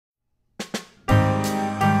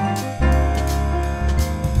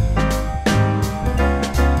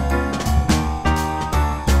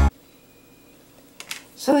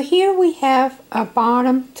So here we have a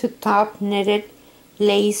bottom to top knitted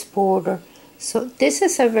lace border. So this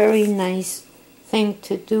is a very nice thing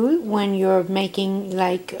to do when you're making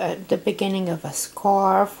like the beginning of a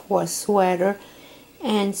scarf or a sweater.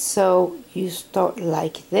 And so you start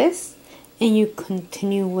like this and you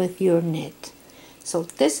continue with your knit. So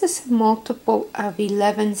this is a multiple of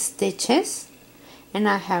 11 stitches, and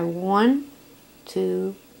I have 1,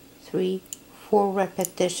 2, 3, 4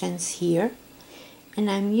 repetitions here. And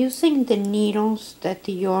I'm using the needles that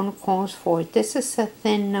the yarn calls for. This is a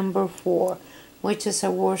thin number 4, which is a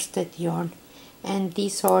worsted yarn. And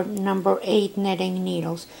these are number 8 knitting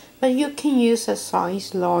needles. But you can use a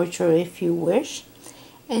size larger if you wish.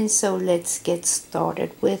 And so let's get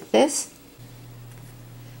started with this.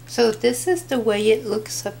 So this is the way it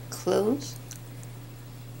looks up close.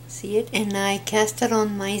 See it? And I cast it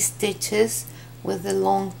on my stitches with the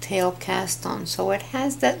long tail cast on. So it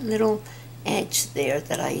has that little edge there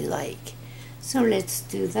that I like. So let's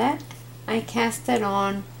do that. I cast it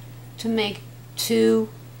on to make 2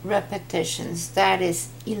 repetitions. That is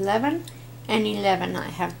 11 and 11. I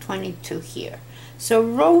have 22 here. So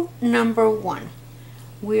row number 1,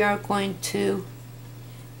 we are going to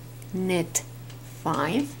knit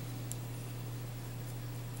 5.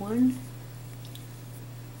 1,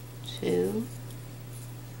 2,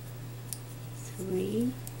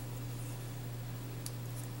 3,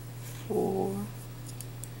 4,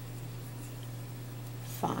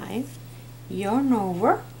 5, yarn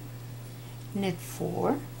over, knit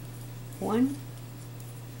 4, 1,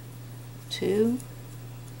 2,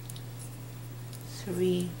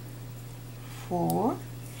 3, 4,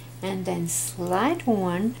 and then slide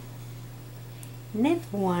 1, knit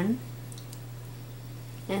 1,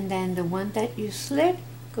 and then the one that you slid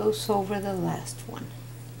goes over the last one.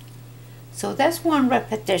 So that's 1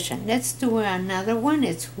 repetition. Let's do another one.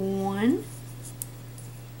 It's 1,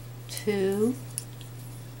 2,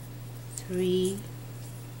 3,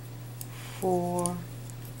 4,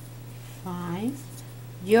 5,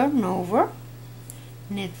 yarn over,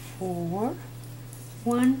 knit 4,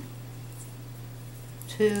 1,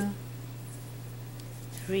 2,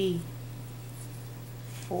 3,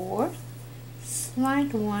 4,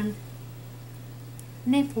 slide 1,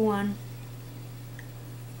 knit 1,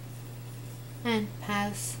 and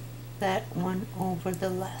pass that one over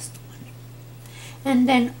the last one. And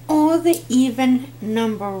then all the even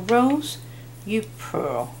number rows you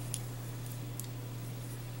purl.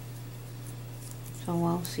 So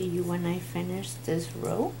I'll see you when I finish this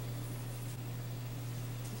row.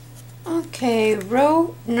 Okay,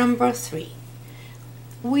 row number 3.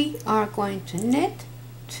 We are going to knit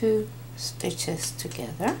 2 stitches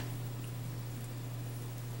together,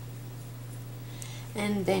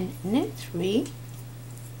 and then knit 3,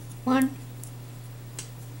 1,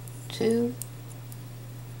 2,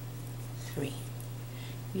 3,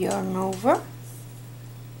 yarn over,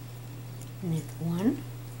 knit 1,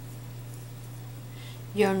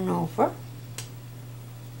 yarn over,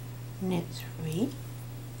 knit 3,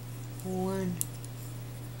 1,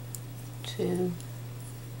 2,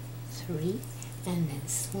 3, and then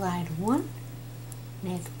slide 1,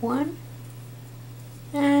 knit 1,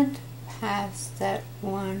 and pass that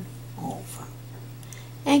one over.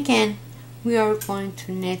 Again, we are going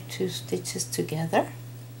to knit 2 stitches together,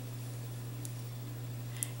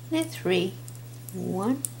 knit 3,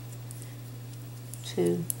 1,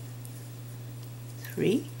 2,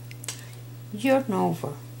 3, yarn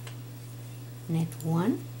over, knit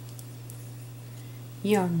 1,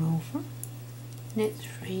 yarn over, knit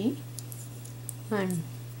 3, 1,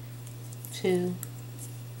 2,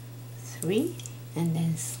 3, and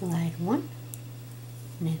then slide 1,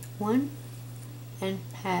 knit 1, and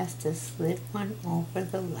pass the slid one over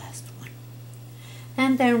the last one.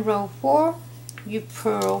 And then row 4, you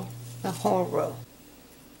purl the whole row.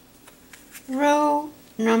 Row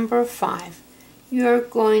number 5, you are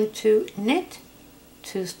going to knit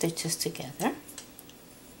 2 stitches together,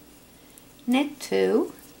 knit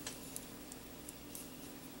 2,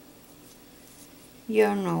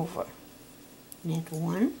 yarn over, knit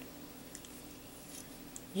 1,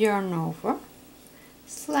 yarn over,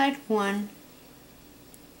 slide 1,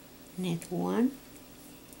 knit 1,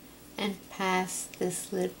 and pass the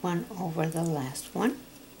slid one over the last one,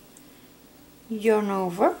 yarn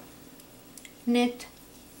over, knit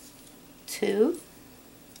 2,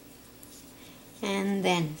 and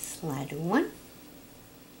then slide 1,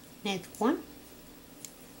 knit 1,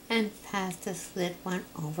 and pass the slid one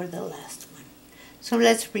over the last one. So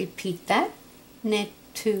let's repeat that. Knit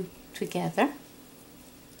 2 together,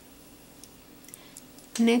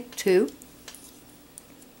 knit 2,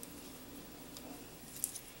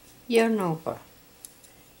 yarn over,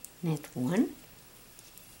 knit 1,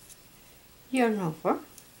 yarn over,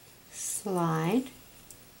 slide,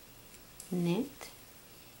 knit,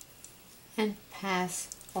 and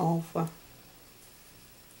pass over,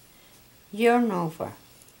 yarn over,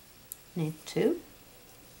 knit 2,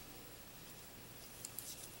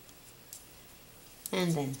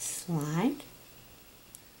 and then slide,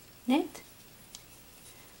 knit,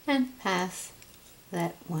 and pass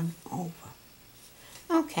that one over.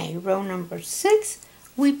 Okay, row number 6,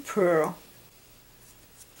 we purl.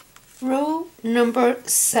 Row number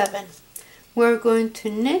 7, we're going to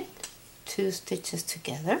knit 2 stitches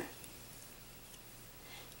together,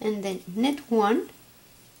 and then knit 1,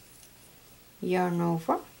 yarn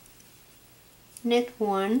over, knit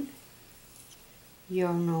 1,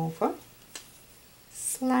 yarn over,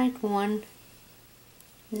 slide 1,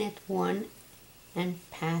 knit 1, and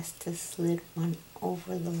pass the slid one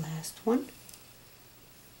over the last one,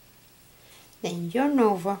 then yarn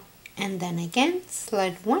over, and then again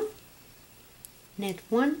slide 1, knit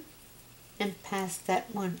 1, and pass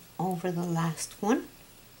that one over the last one,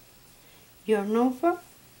 yarn over,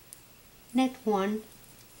 knit 1,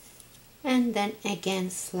 and then again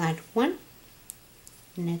slide 1,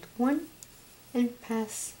 knit 1, and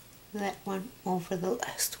pass that one over the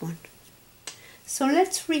last one. So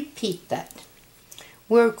let's repeat that.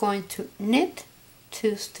 We're going to knit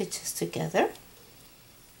 2 stitches together,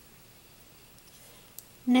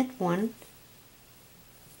 knit 1,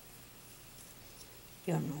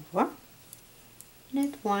 yarn over,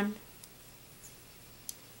 knit 1,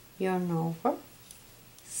 yarn over,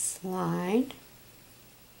 slide,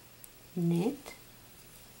 knit,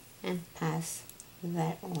 and pass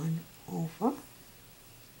that one over,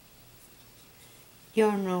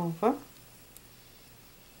 yarn over,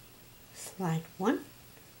 slide 1,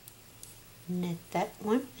 knit that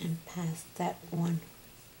one and pass that one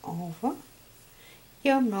over,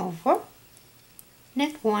 yarn over,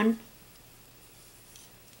 knit 1,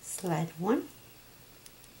 slide 1,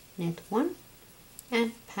 knit 1,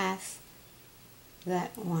 and pass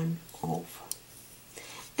that one over.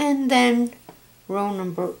 And then row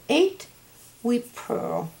number 8, we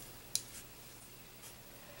purl.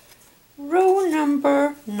 Row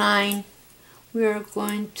number 9, we are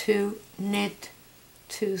going to knit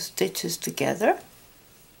 2 stitches together,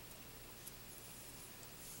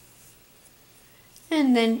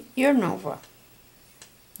 and then yarn over,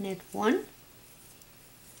 knit 1,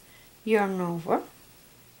 yarn over,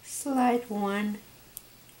 slide 1,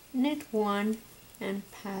 knit 1, and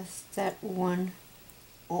pass that one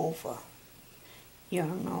over,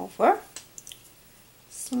 yarn over,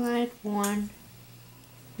 slide 1,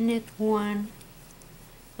 knit 1,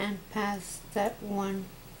 and pass that one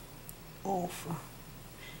over,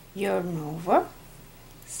 yarn over,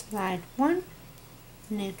 slide 1,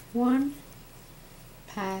 knit 1,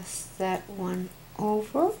 pass that one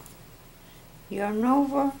over, yarn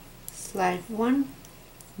over, slide 1,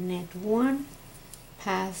 knit 1,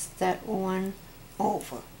 pass that one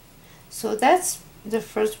over. So that's the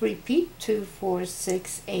first repeat, 2, 4,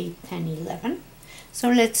 6, 8, 10, 11. So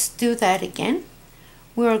let's do that again.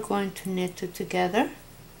 We are going to knit 2 together,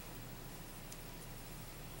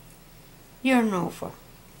 yarn over,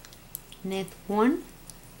 knit 1,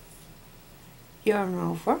 yarn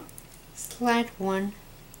over, slide 1,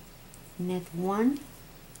 knit 1,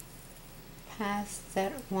 pass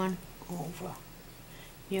that one over,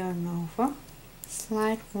 yarn over,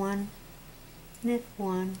 slide 1, knit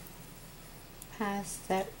 1, pass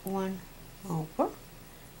that one over,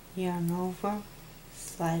 yarn over,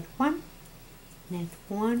 slide 1, knit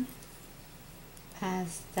 1,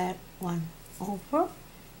 pass that one over,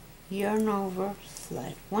 yarn over,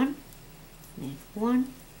 slide 1, knit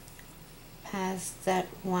 1, pass that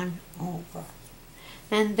one over.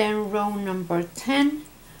 And then row number 10,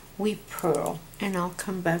 we purl, and I'll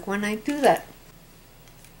come back when I do that.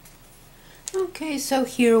 Okay, so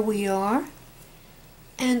here we are,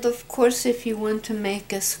 and of course if you want to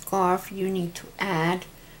make a scarf, you need to add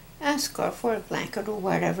a scarf or a blanket or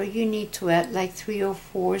whatever. You need to add like 3 or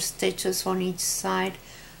 4 stitches on each side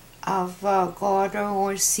of garter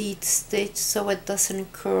or seat stitch so it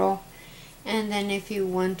doesn't curl. And then if you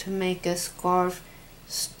want to make a scarf,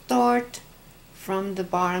 start from the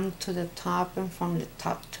bottom to the top and from the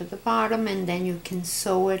top to the bottom, and then you can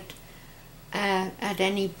sew it at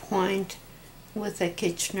any point with a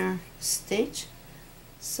Kitchener stitch.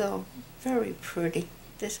 So very pretty.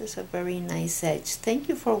 This is a very nice edge. Thank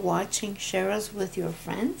you for watching. Share us with your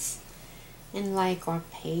friends and like our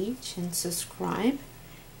page and subscribe,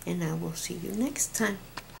 and I will see you next time.